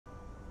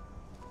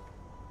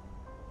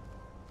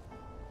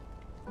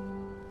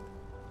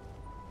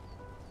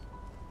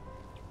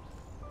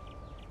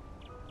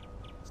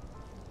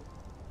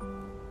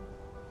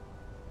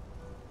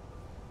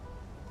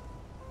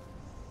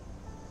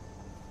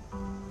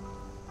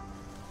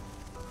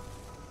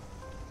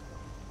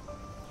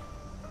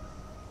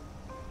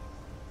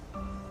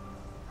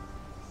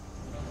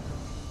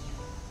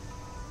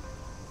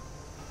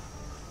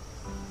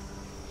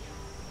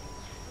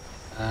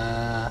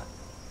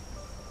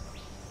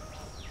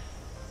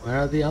Where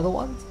are the other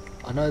ones?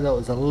 I know there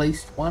was at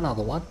least one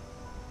other one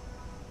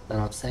that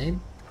I've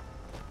seen.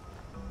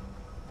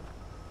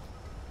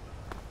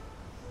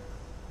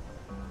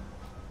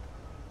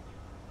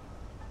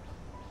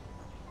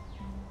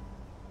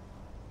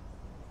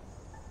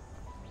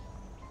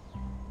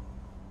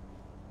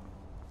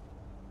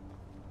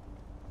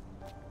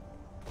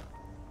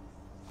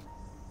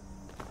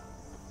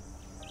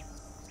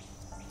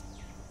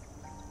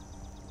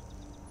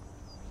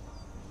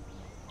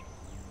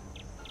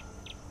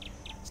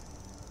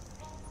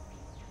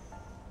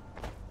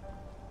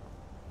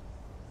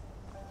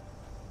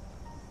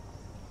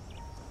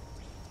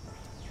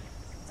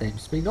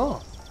 Seems to be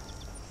gone.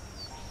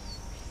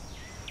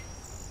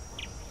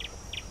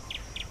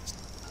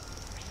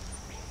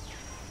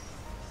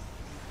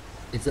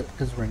 Is it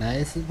because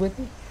Reneus is with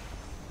me?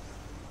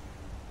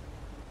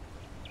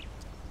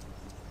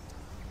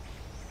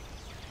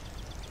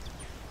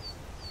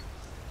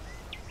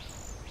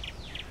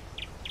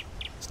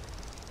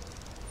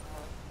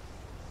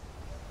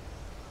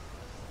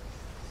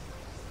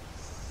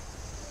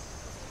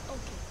 Okay,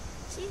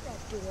 see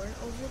that door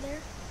over there?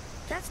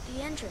 That's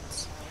the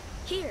entrance.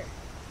 Here,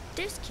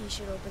 this key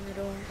should open the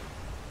door.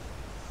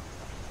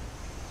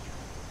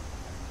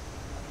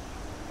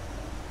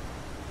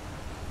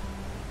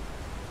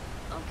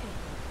 Okay,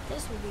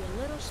 this will be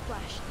a little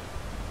splashy.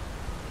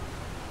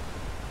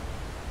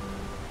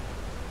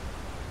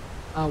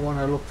 I want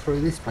to look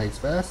through this place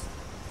first.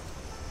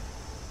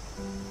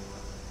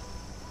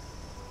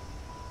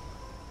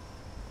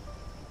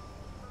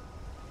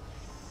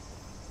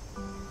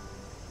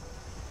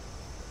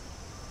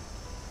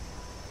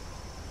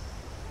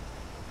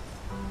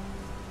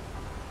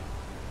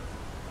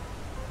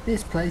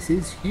 This place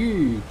is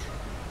huge.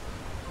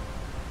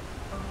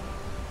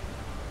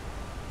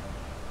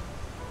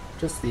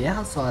 Just the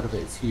outside of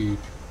it is huge.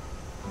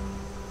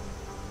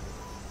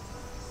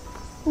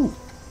 Ooh.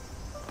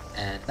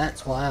 And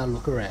that's why I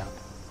look around.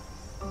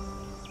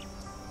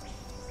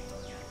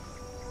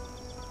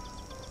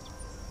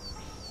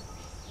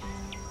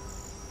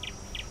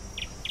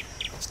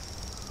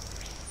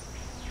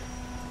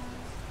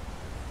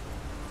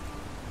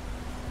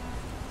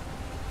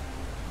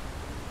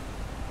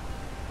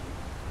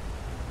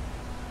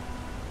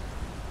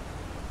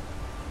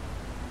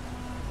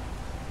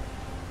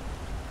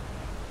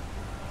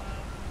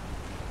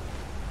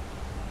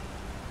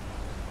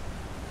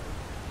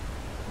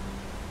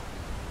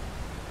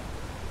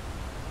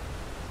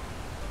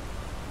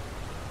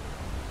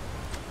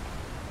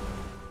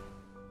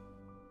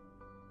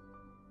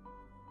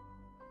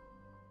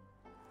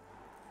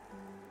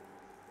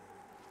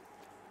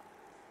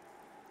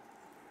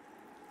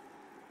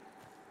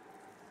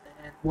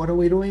 And what are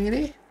we doing in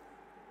here?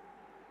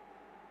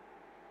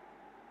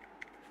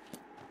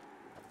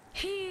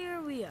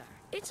 Here we are.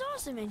 It's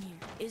awesome in here,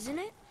 isn't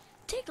it?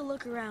 Take a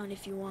look around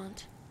if you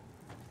want.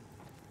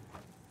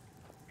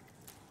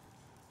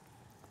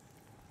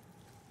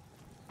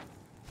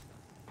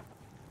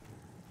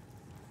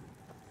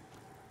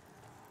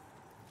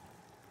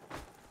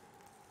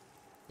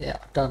 Yeah,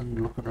 I've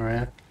done looking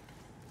around.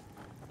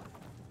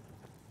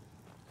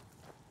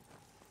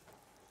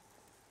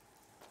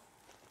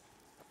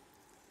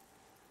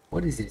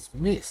 What is this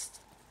mist?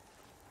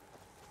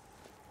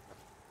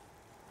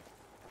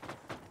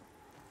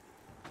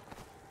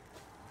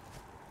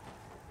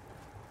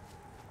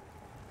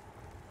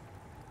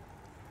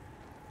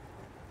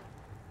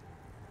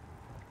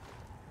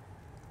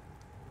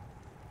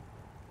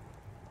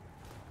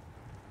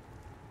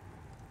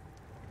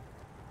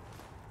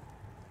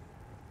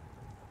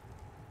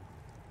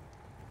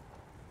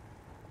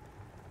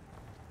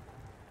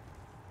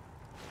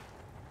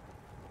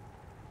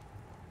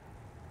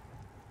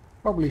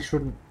 Probably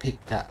shouldn't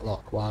pick that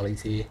lock while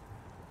he's here.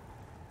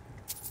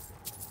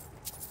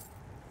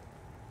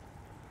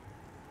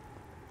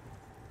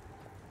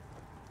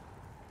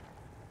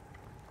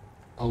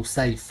 I'll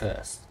save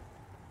first.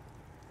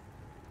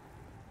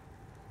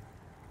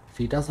 If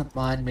he doesn't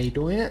mind me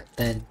doing it,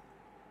 then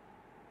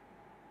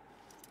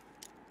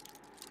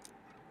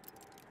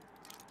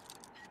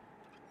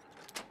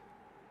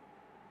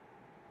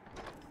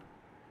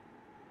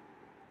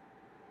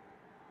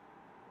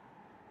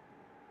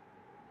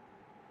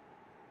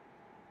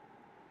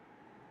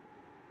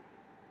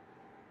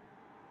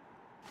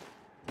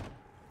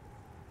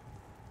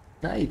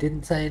no, he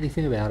didn't say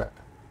anything about it.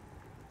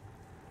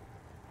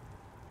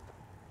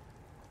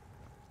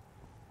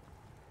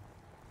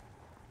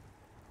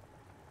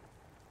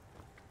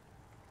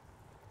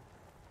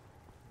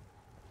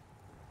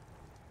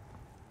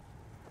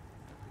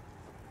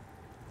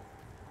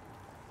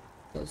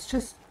 So it's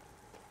just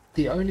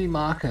the only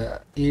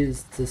marker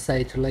is to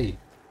say to leave.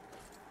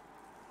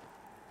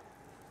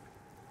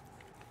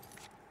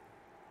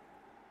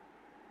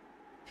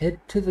 Head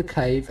to the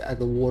cave at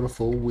the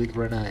waterfall with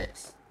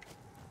Reneus.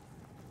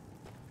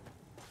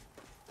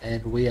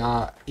 And we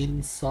are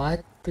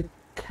inside the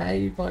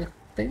cave, I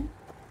think.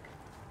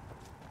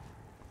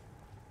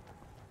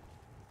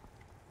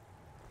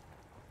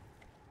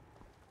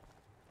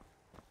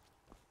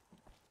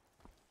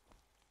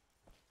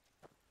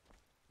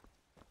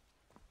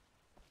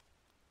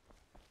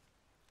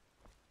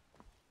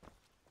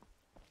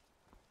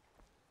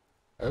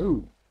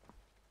 Oh,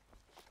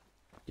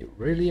 it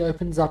really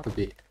opens up a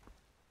bit.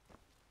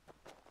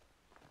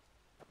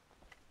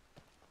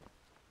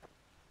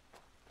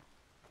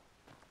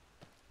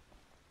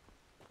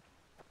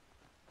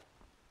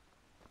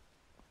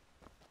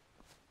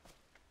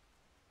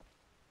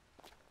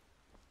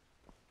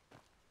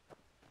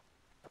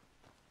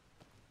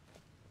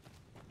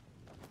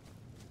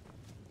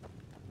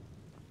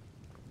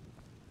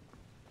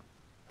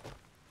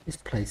 This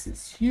place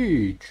is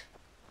huge.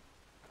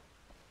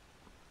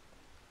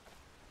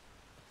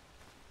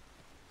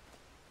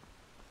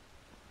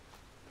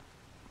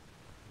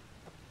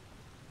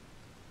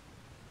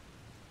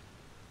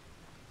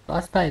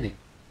 Nice painting.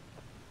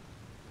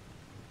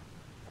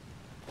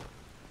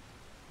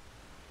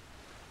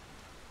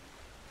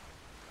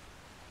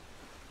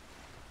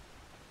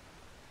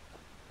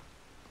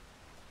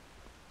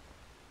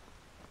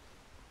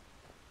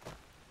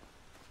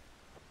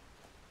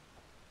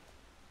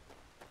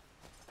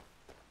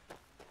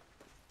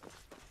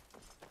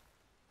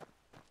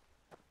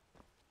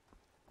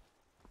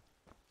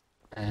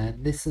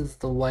 And this is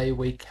the way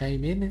we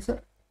came in, is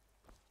it?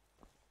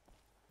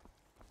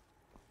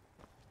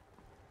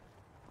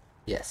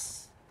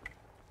 Yes.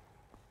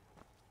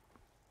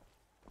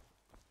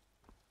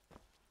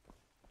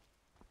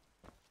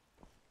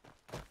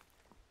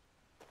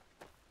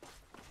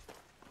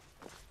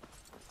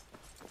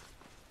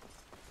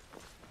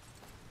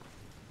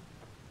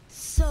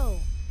 So,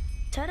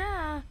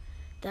 ta-da!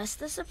 That's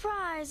the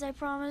surprise I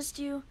promised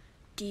you.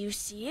 Do you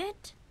see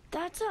it?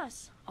 That's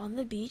us, on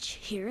the beach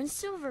here in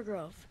Silver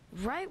Grove,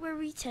 right where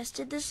we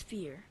tested the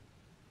sphere.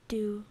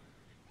 Do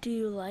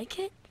you like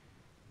it?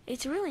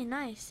 It's really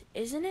nice,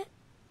 isn't it?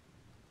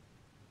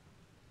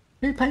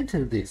 Who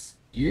painted this?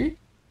 You?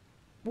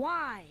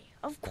 Why?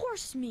 Of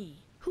course me.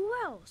 Who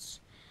else?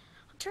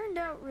 It turned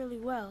out really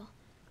well,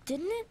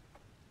 didn't it?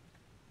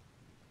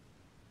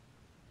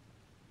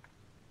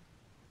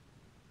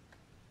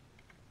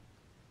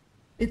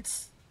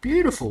 It's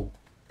beautiful.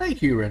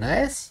 Thank you,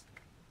 Reneus.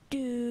 Do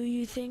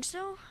you think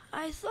so?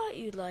 I thought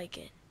you'd like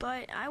it,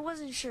 but I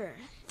wasn't sure.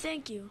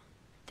 Thank you.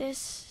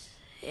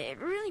 It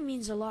really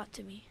means a lot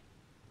to me.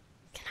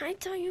 Can I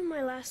tell you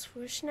my last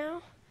wish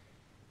now?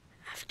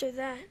 After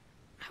that,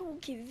 I will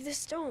give you the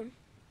stone.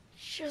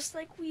 Just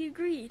like we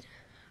agreed.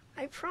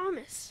 I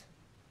promise.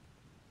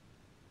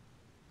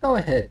 Go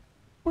ahead.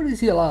 What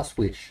is your last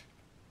wish?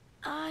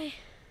 I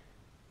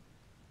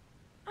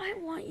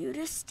want you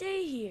to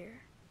stay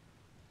here.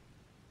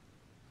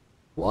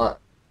 What?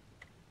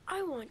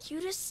 I want you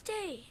to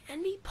stay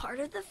and be part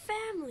of the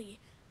family.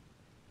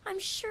 I'm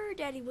sure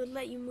Daddy would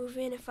let you move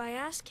in if I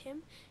ask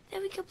him.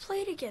 Then we could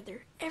play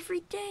together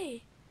every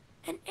day.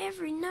 And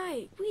every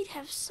night we'd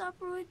have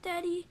supper with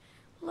Daddy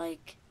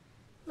like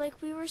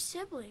we were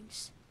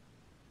siblings.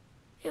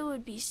 It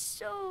would be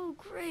so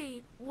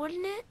great,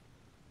 wouldn't it?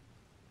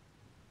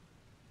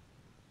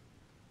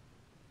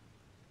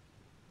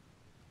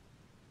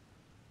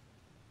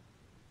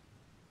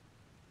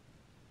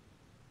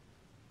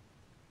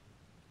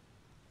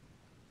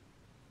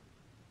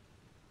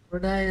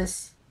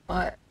 Reneus,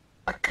 I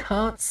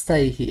can't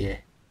stay here.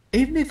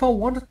 Even if I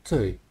wanted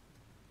to.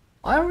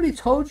 I already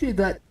told you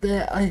that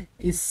there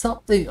is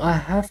something I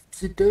have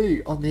to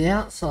do on the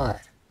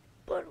outside.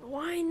 But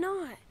why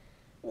not?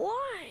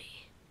 Why?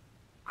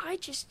 I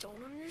just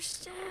don't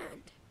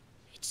understand.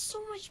 It's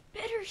so much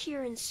better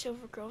here in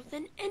Silver Grove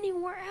than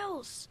anywhere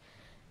else.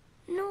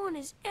 No one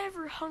is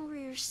ever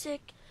hungry or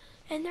sick,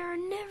 and there are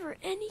never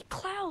any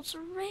clouds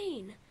or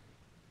rain.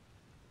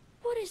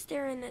 What is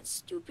there in that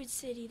stupid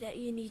city that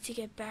you need to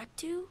get back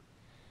to?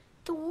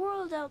 The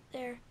world out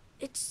there,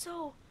 it's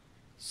so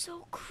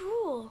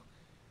cruel,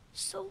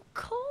 so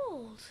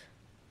cold.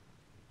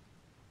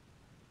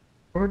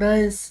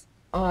 Reneus,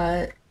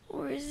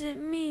 Or is it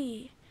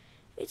me?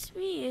 It's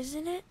me,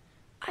 isn't it?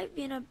 I've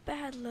been a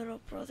bad little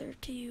brother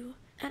to you,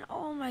 and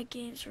all my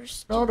games were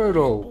stupid Not at and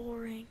all.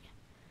 boring.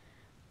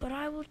 But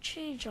I will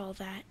change all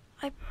that,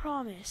 I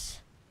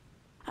promise.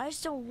 I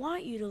just don't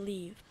want you to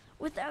leave.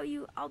 Without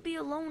you, I'll be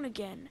alone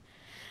again.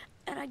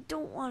 And I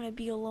don't want to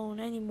be alone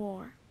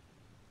anymore.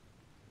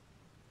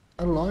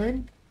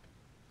 Alone?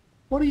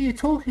 What are you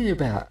talking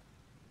about?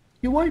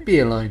 You won't be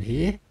alone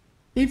here,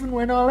 even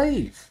when I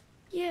leave.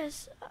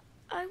 Yes,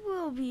 I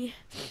will be.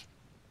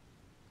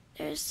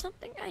 There's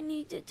something I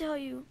need to tell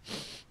you,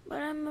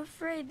 but I'm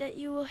afraid that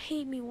you will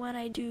hate me when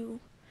I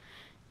do.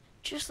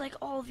 Just like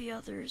all the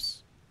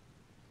others.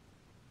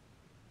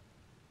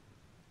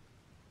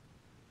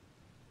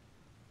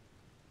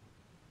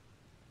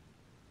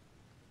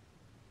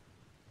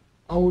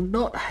 I will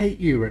not hate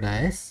you,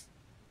 Reneus.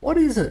 What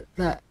is it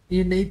that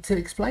you need to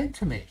explain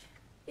to me?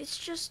 It's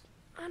just,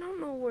 I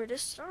don't know where to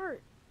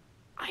start.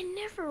 I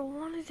never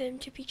wanted them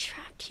to be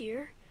trapped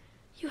here.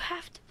 You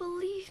have to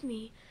believe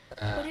me.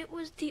 But it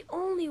was the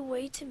only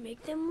way to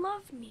make them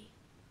love me.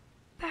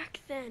 Back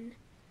then,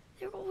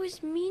 they were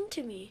always mean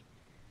to me,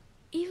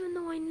 even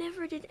though I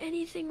never did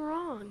anything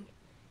wrong.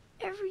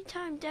 Every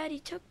time Daddy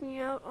took me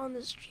out on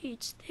the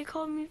streets, they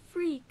called me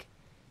freak,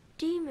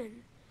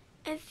 demon,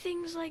 and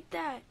things like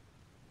that.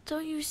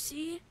 Don't you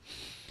see?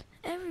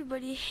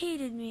 Everybody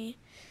hated me.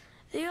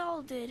 They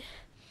all did.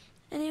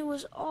 And it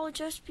was all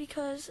just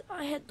because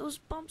I had those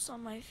bumps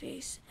on my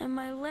face and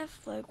my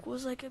left leg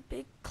was like a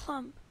big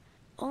clump.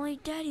 Only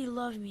Daddy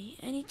loved me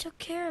and he took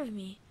care of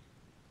me.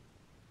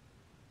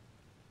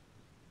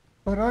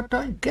 But I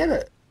don't get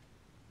it.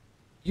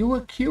 You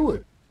were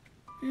cured.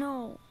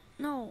 No,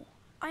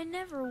 I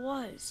never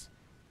was.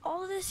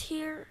 All this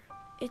here,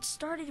 it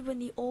started when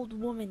the old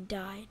woman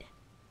died.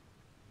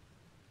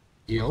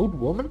 The old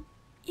woman?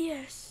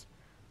 Yes.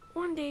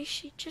 One day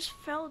she just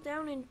fell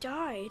down and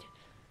died.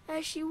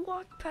 As she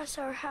walked past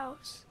our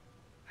house,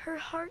 her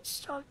heart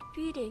stopped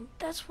beating.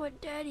 That's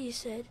what Daddy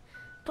said.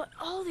 But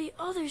all the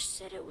others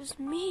said it was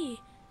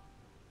me.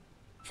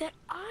 That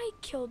I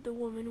killed the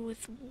woman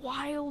with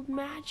wild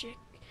magic.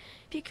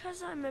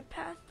 Because I'm a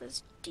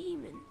pathless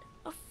demon,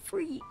 a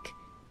freak.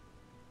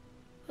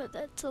 But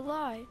that's a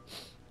lie.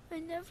 I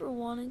never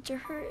wanted to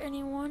hurt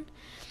anyone.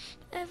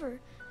 Ever.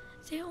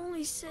 They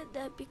only said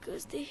that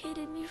because they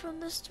hated me from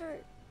the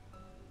start.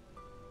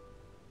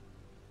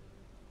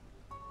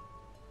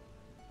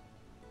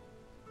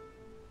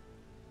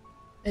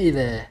 Hey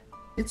there.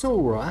 It's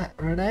alright,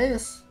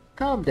 Reneus.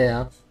 Calm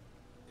down.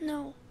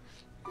 No,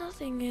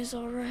 nothing is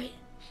alright.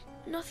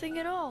 Nothing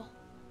at all.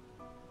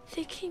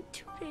 They came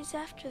 2 days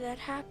after that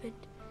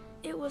happened.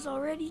 It was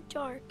already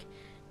dark,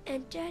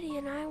 and Daddy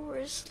and I were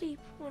asleep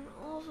when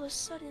all of a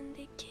sudden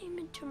they came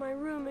into my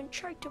room and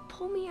tried to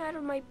pull me out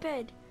of my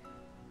bed.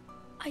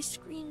 I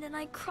screamed and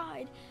I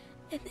cried,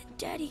 and then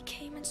Daddy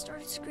came and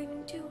started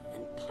screaming too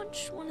and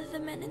punched one of the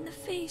men in the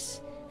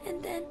face.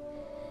 And then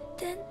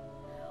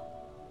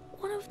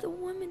one of the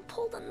women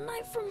pulled a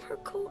knife from her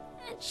coat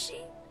and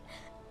she...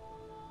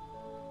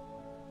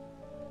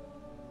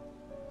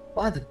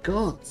 By the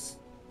gods.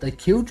 They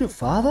killed your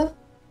father?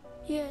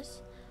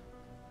 Yes.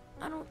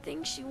 I don't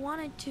think she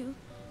wanted to,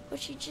 but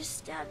she just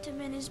stabbed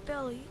him in his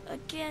belly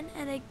again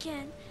and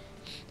again.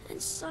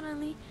 And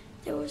suddenly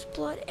there was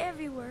blood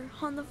everywhere,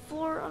 on the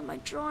floor, on my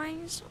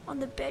drawings, on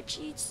the bed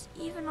sheets,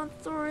 even on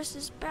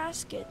Thoris's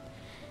basket.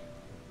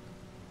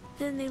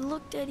 Then they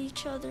looked at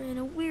each other in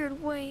a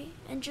weird way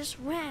and just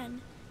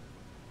ran.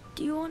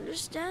 Do you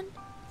understand?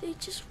 They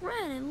just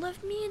ran and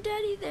left me and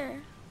Daddy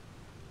there.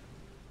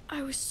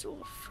 I was so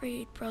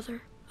afraid,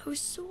 brother. I was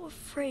so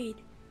afraid.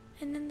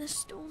 And then the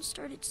stone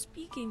started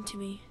speaking to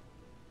me.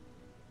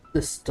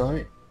 The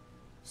stone?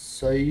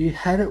 So you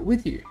had it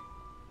with you?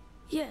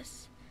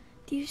 Yes.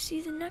 Do you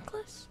see the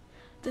necklace?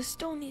 The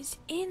stone is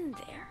in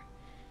there.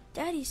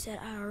 Daddy said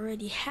I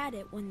already had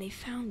it when they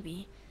found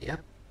me.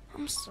 Yep.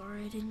 I'm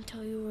sorry I didn't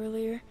tell you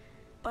earlier,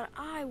 but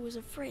I was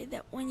afraid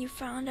that when you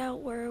found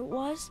out where it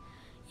was,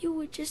 you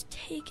would just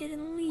take it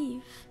and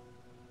leave.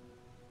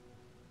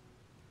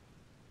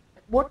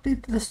 What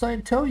did the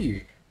stone tell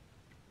you?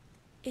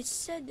 It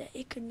said that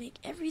it could make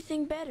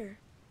everything better,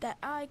 that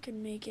I could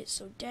make it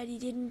so Daddy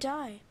didn't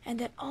die, and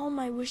that all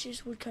my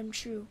wishes would come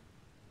true.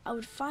 I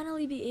would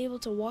finally be able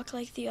to walk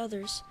like the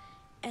others,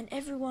 and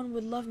everyone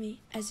would love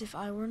me as if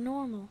I were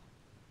normal.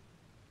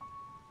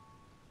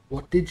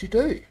 What did you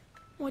do?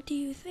 What do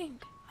you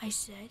think? I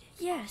said,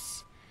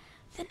 yes.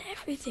 Then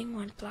everything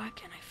went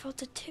black and I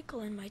felt a tickle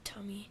in my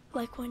tummy,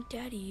 like when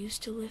Daddy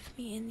used to lift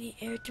me in the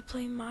air to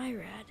play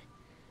Myrad.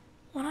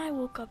 When I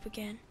woke up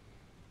again,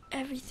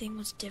 everything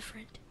was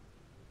different.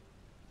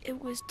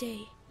 It was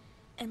day,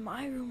 and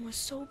my room was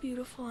so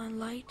beautiful and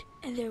light,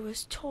 and there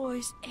was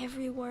toys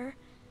everywhere,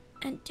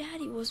 and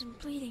Daddy wasn't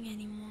bleeding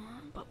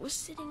anymore, but was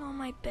sitting on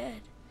my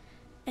bed.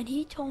 And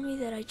he told me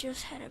that I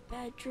just had a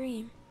bad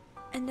dream,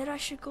 and that I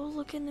should go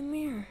look in the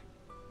mirror.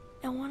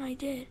 And when I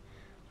did,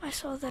 I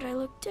saw that I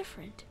looked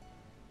different,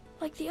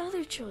 like the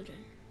other children,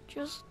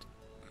 just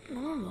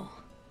normal.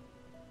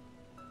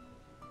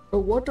 But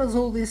what does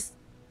all this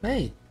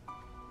mean?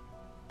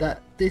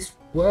 That this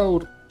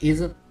world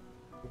isn't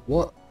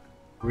what?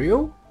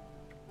 Real?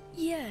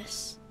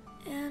 Yes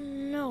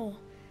and no.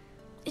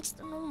 It's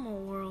the normal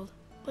world,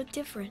 but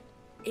different.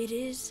 It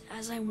is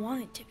as I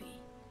want it to be.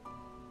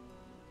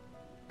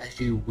 As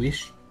you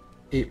wish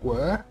it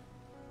were?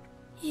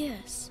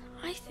 Yes,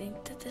 I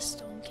think that the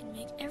stone can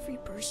make every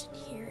person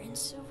here in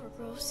Silver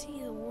Grove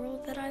see the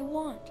world that I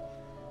want,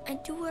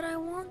 and do what I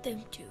want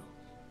them to,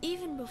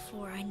 even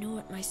before I know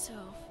it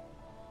myself.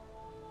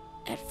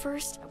 At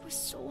first, I was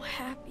so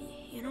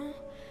happy, you know?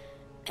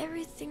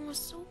 Everything was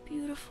so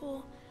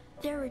beautiful.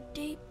 There were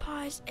date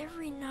pies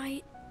every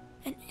night,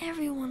 and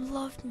everyone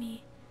loved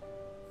me.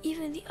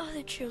 Even the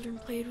other children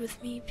played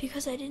with me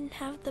because I didn't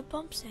have the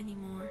bumps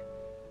anymore.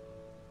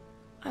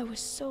 I was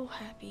so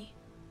happy.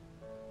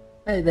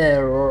 Hey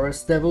there,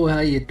 Aurorus Devil,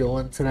 how you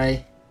doing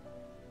today?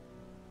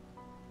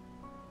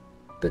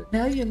 But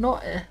now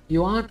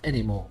you aren't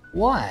anymore.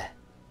 Why?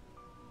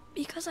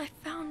 Because I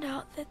found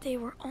out that they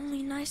were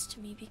only nice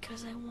to me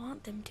because I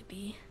want them to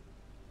be.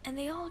 And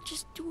they all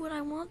just do what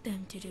I want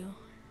them to do.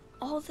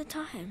 All the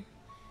time.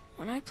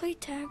 When I play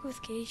tag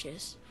with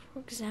Cages, for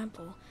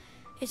example,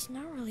 it's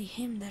not really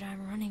him that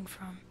I'm running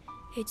from.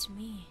 It's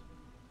me.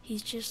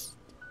 He's just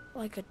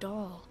like a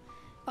doll.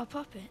 A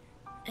puppet.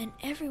 And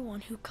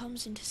everyone who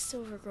comes into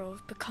Silver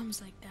Grove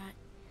becomes like that,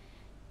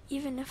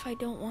 even if I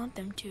don't want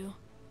them to.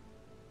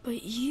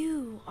 But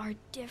you are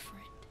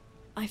different.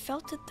 I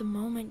felt it the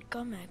moment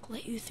Gumek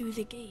let you through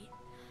the gate.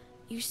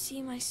 You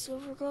see my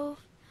Silver Grove,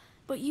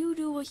 but you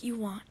do what you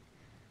want,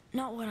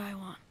 not what I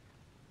want.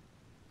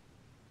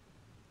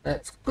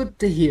 That's good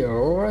to hear,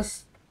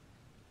 Aurus.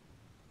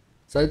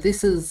 So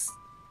this is,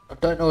 I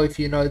don't know if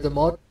you know the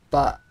mod,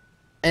 but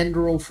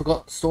Enderal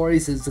Forgotten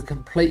Stories is a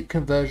complete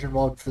conversion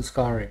mod for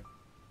Skyrim.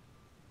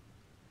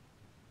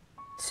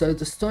 So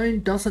the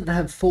stone doesn't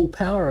have full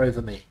power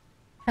over me.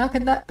 How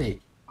can that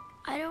be?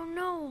 I don't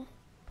know,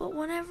 but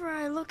whenever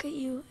I look at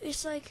you,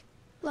 it's like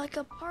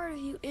a part of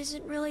you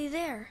isn't really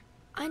there.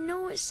 I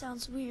know it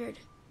sounds weird,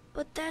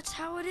 but that's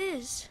how it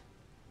is.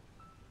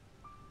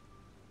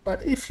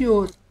 But if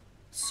you're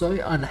so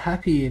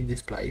unhappy in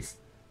this place,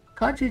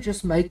 can't you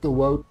just make the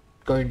world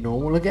go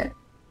normal again?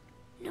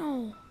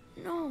 No,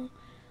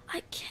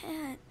 I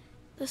can't.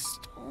 The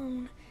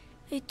stone.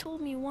 They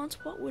told me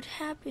once what would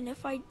happen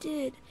if I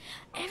did.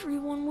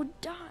 Everyone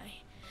would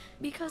die,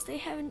 because they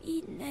haven't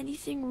eaten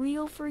anything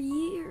real for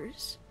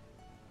years.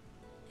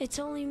 It's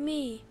only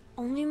me,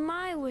 only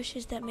my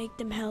wishes that make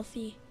them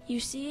healthy, you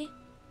see?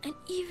 And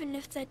even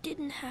if that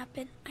didn't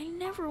happen, I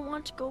never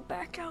want to go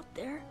back out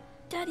there.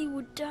 Daddy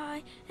would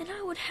die, and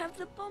I would have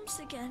the bumps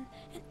again,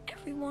 and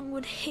everyone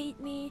would hate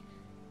me.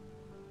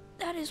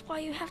 That is why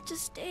you have to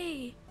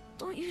stay.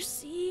 Don't you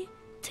see?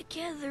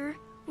 Together,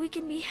 we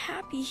can be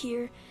happy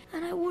here,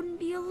 and I wouldn't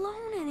be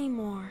alone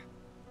anymore.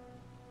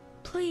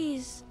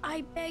 Please,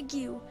 I beg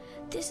you.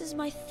 This is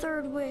my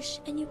third wish,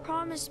 and you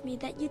promised me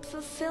that you'd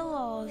fulfill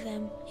all of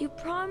them. You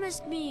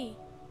promised me.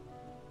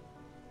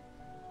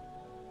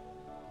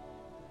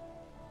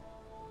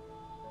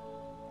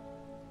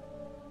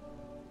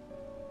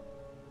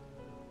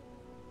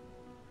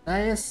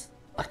 Naeus,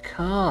 I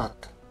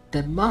can't.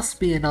 There must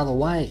be another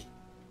way.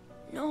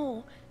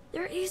 No,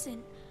 there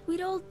isn't.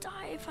 We'd all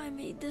die if I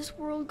made this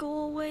world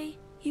go away.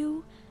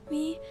 You,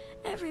 me,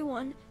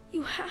 everyone.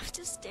 You have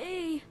to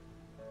stay.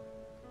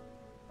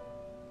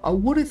 I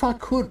would if I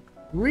could,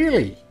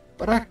 really,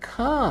 but I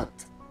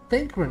can't.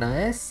 Think,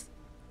 Renaeus.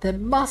 There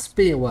must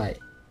be a way.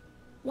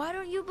 Why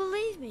don't you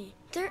believe me?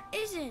 There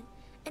isn't.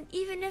 And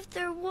even if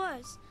there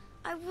was,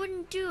 I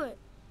wouldn't do it.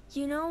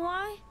 You know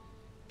why?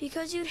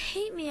 Because you'd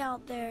hate me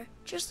out there,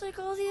 just like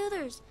all the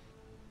others.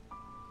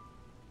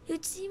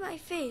 You'd see my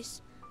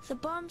face, the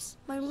bumps,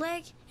 my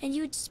leg, and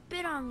you'd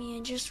spit on me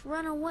and just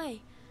run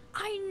away.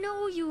 I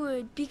know you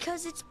would,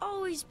 because it's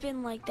always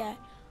been like that.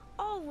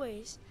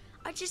 Always.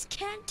 I just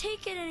can't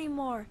take it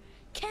anymore.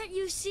 Can't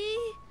you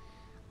see?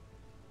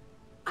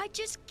 I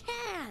just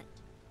can't.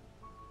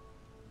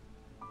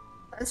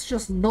 That's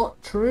just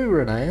not true,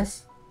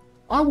 Renaeus.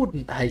 I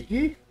wouldn't hate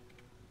you.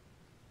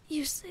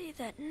 You say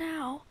that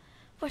now,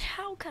 but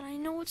how can I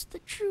know it's the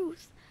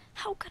truth?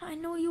 How can I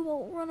know you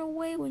won't run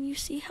away when you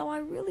see how I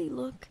really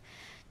look?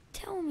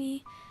 Tell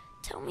me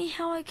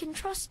how I can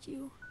trust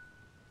you.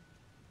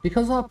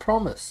 Because I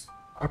promise.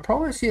 I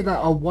promise you that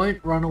I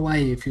won't run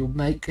away if you'll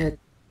make it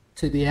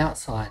to the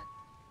outside.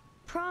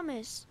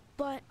 Promise,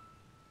 but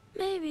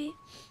maybe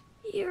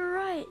you're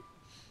right.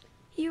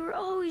 You were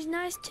always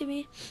nice to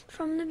me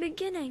from the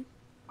beginning.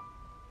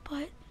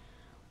 But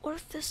what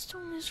if the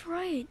stone is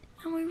right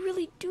and we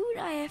really do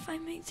die if I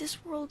make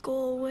this world go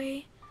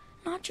away?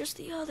 Not just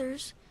the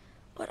others,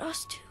 but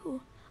us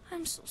too.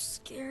 I'm so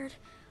scared.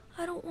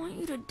 I don't want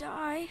you to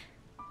die.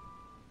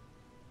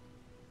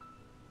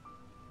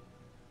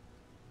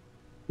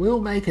 We'll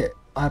make it,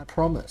 I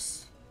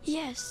promise.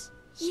 Yes.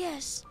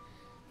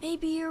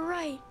 Maybe you're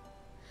right.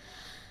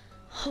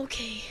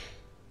 Okay,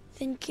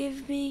 then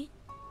give me...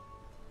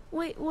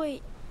 Wait.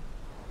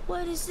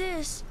 What is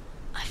this?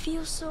 I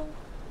feel so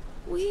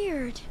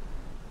weird.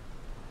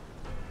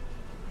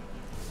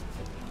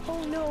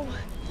 Oh no,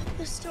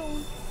 the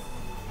stone.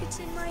 It's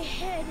in my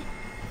head.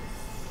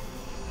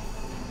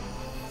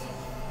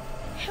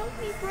 Help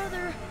me,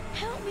 brother.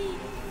 Help me.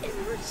 It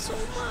hurts so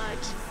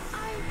much.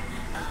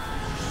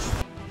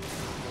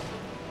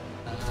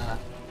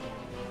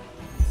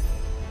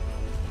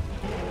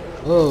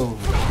 Oh.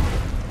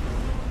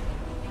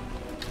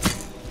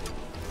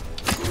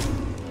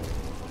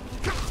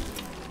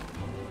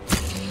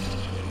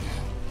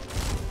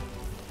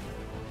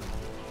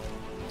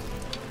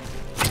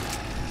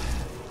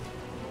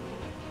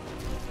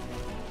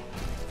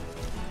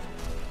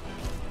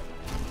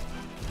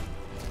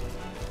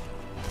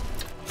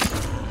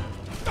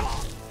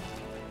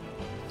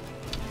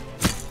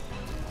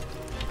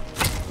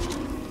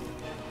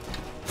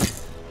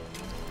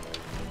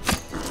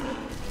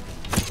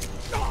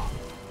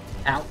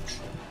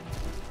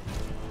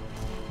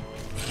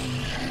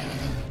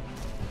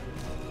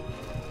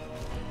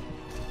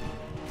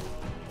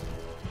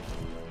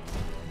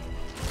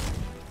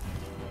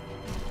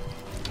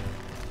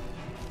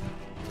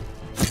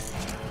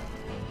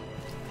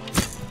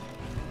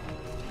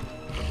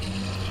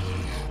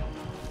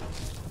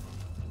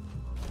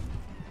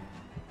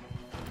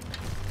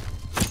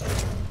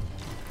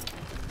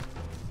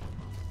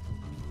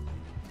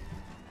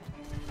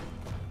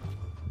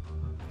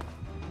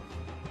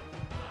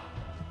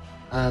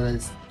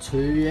 There's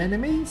 2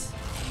 enemies?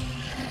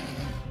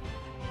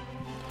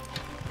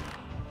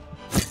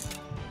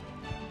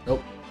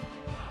 Nope.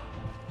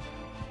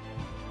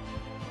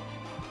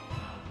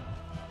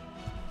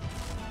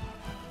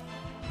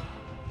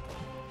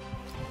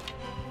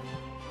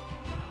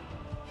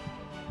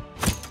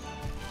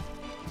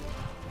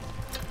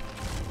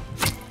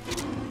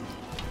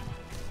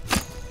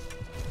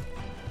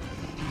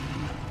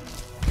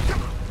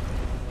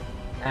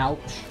 Ouch.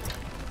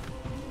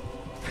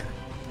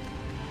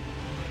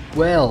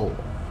 Well.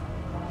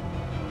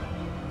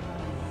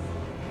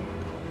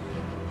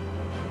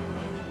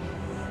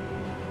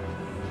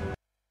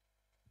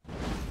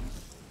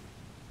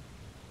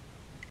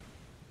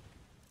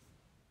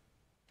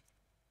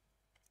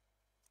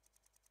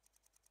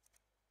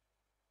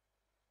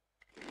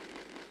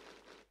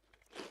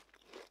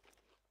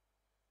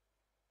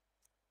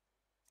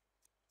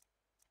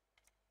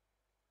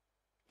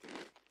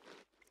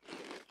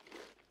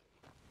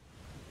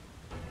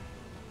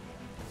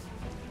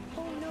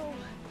 Oh no,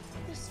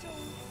 the stone.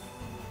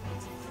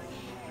 It's over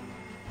ahead.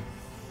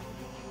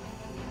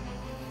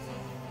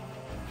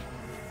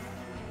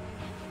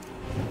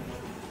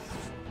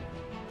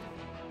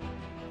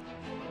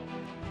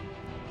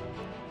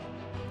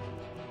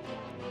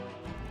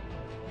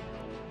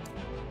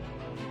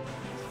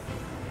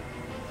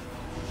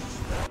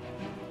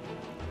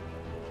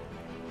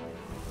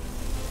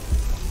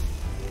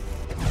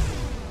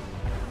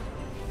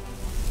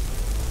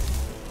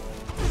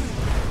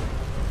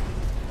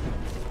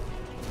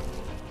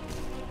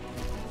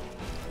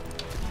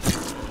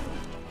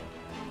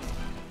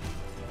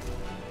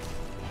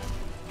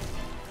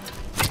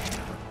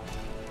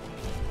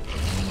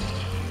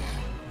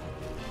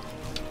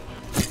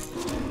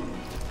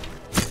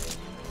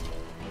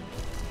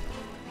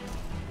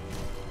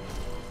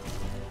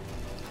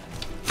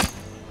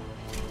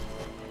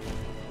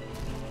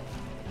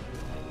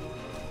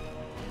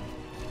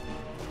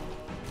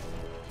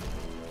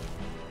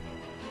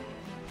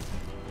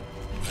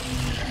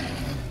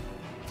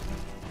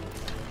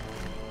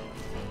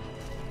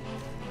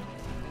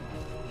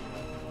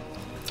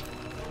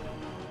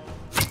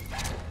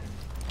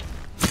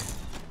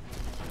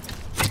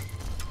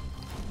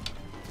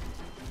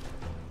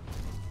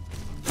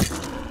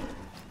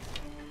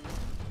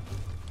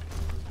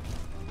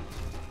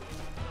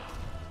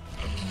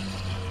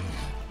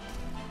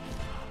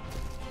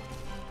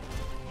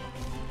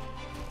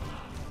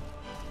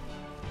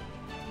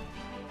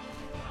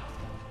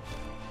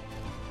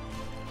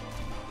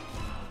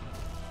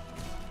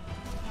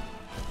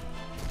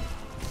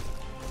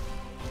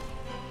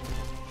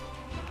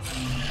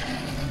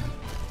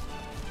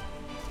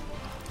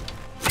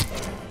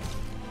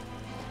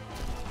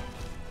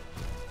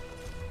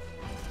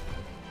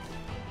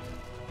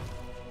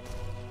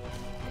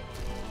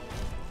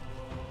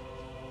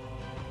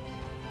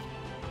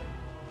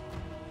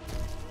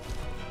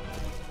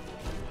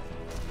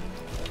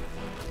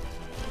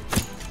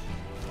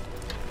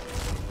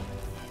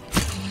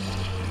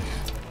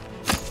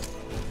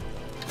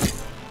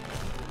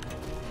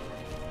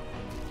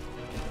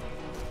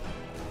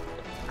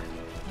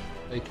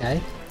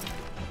 Okay.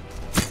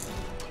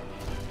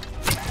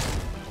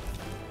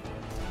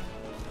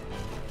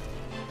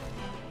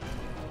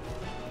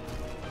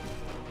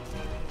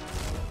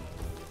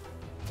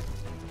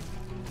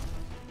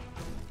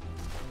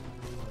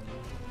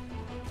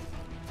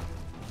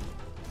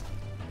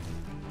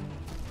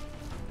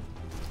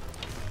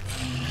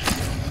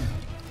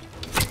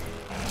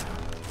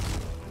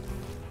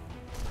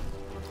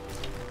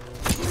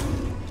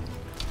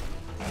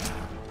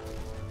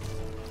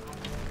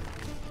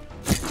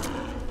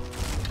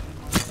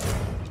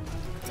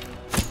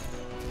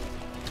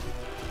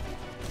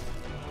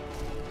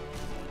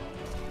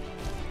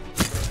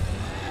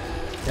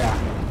 Yeah.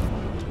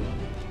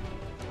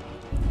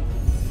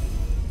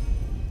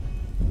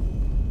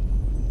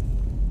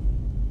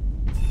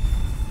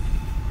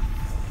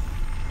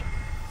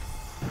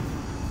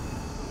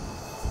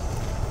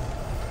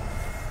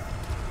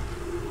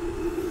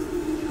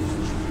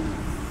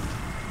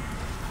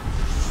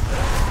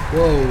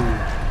 Whoa.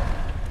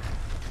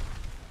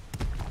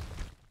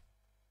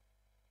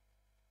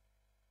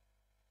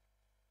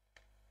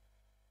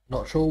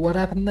 Not sure what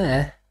happened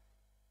there.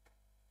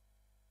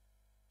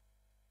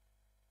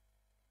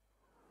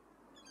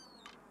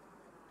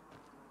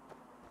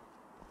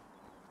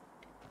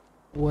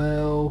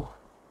 Well,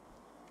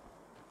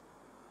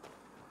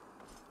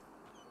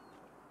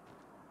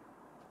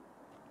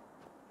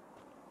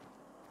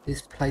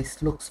 this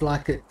place looks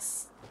like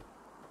it's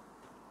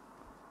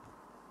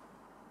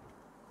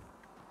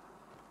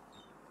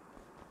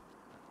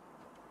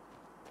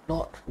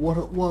not what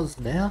it was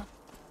now.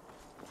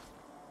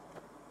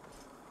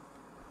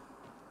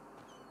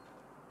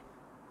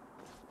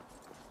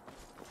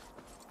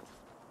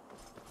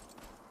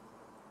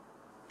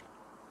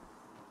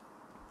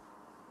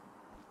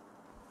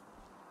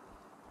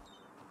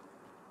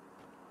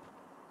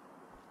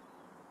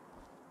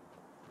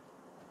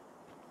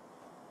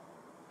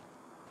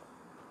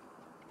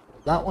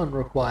 That one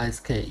requires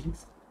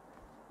keys.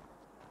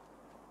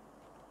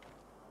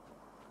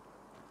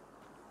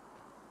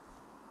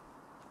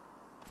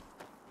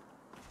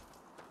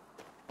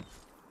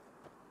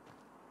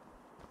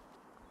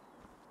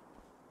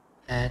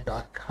 and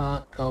I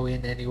can't go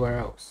in anywhere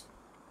else.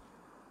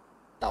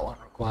 That one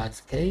requires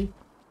a key.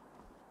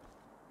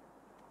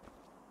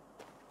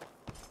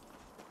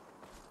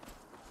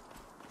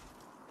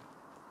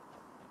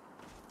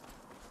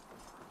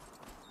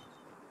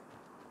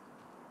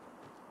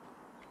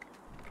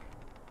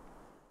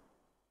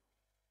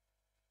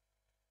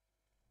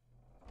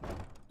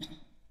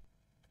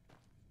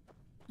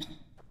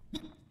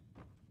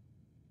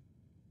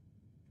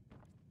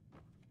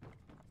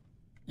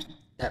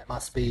 That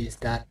must be his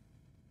dad.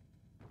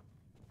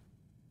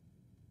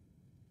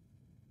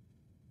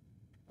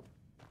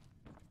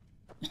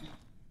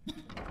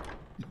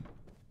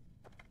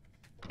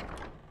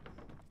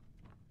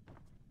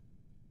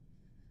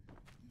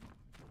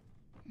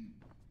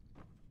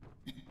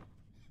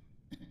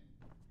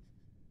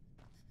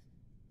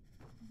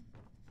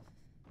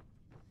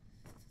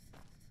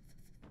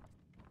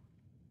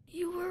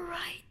 You were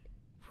right,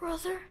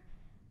 brother.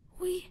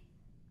 We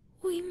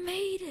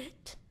made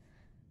it.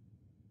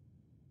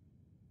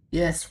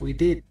 Yes, we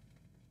did.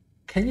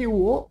 Can you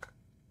walk?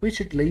 We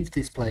should leave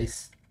this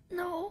place.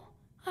 No,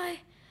 I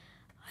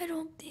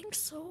don't think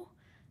so.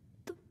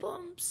 The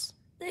bumps,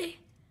 they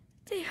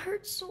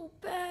hurt so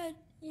bad,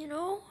 you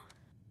know?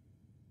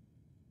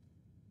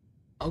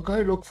 I'll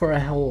go look for a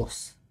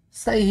horse.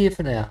 Stay here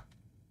for now.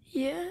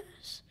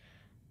 Yes.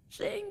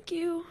 Thank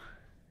you.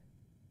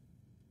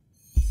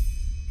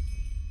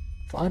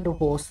 Find a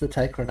horse to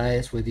take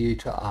Reneus with you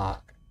to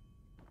Ark.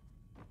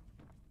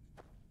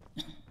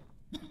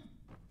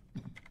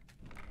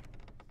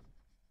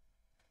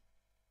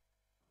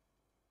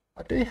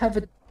 I do have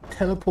a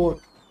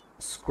teleport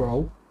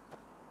scroll.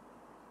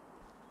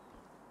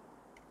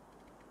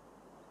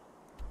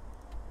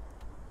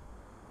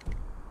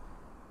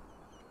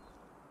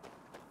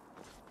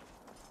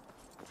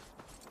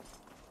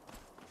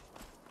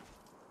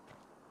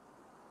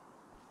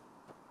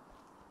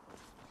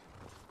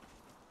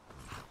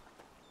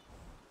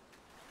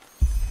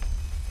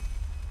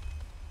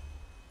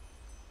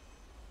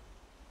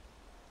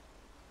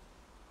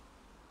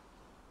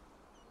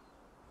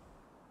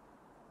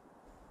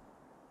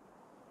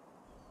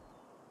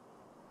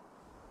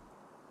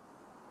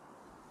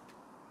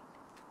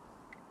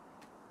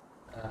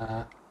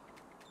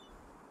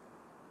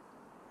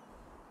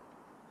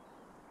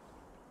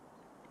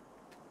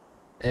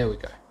 There we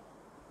go.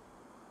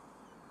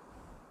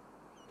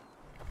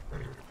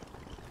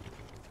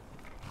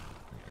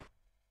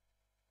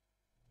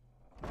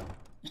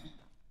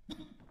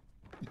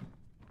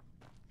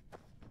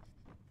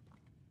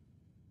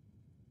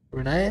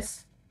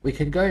 Reneus, we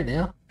can go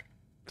now.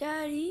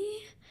 Daddy,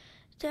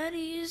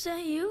 is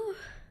that you?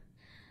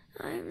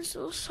 I'm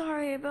so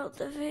sorry about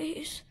the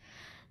vase.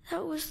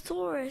 That was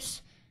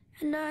Thoris,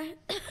 and I...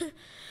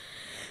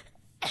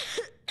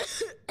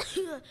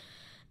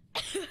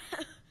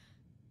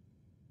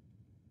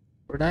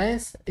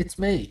 Reneus, it's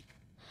me.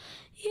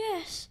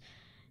 Yes,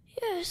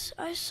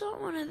 I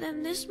saw one of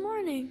them this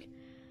morning.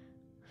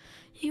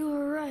 You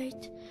were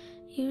right.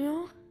 You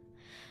know,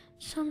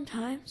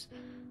 sometimes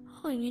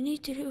all you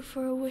need to do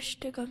for a wish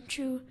to come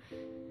true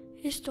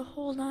is to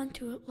hold on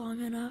to it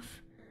long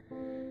enough.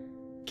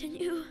 Can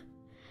you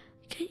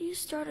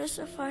start us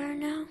a fire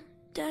now,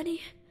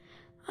 Daddy?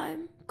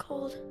 I'm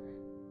cold.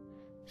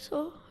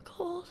 So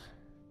cold.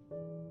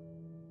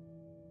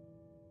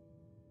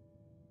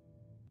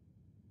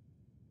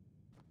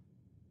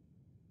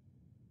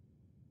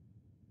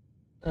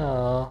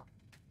 Oh,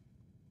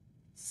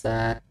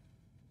 sad.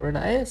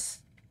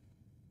 Reneus?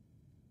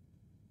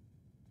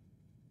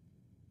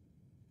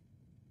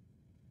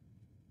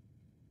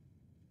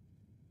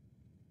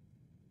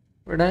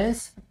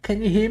 Reneus,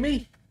 can you hear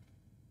me?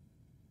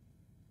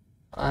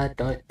 I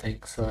don't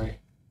think so.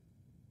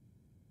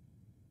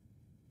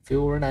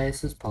 Feel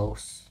Reneus's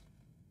pulse.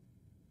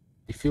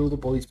 You feel the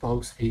boy's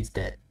pulse, he's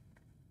dead.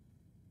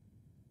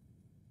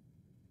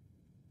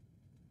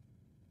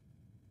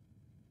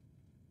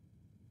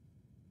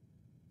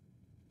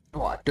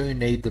 Oh, I do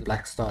need the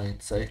black stone,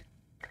 so...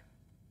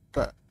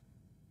 But...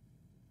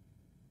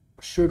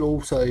 should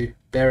also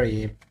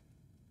bury him.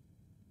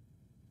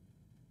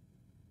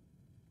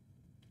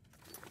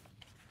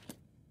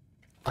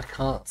 I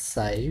can't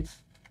save.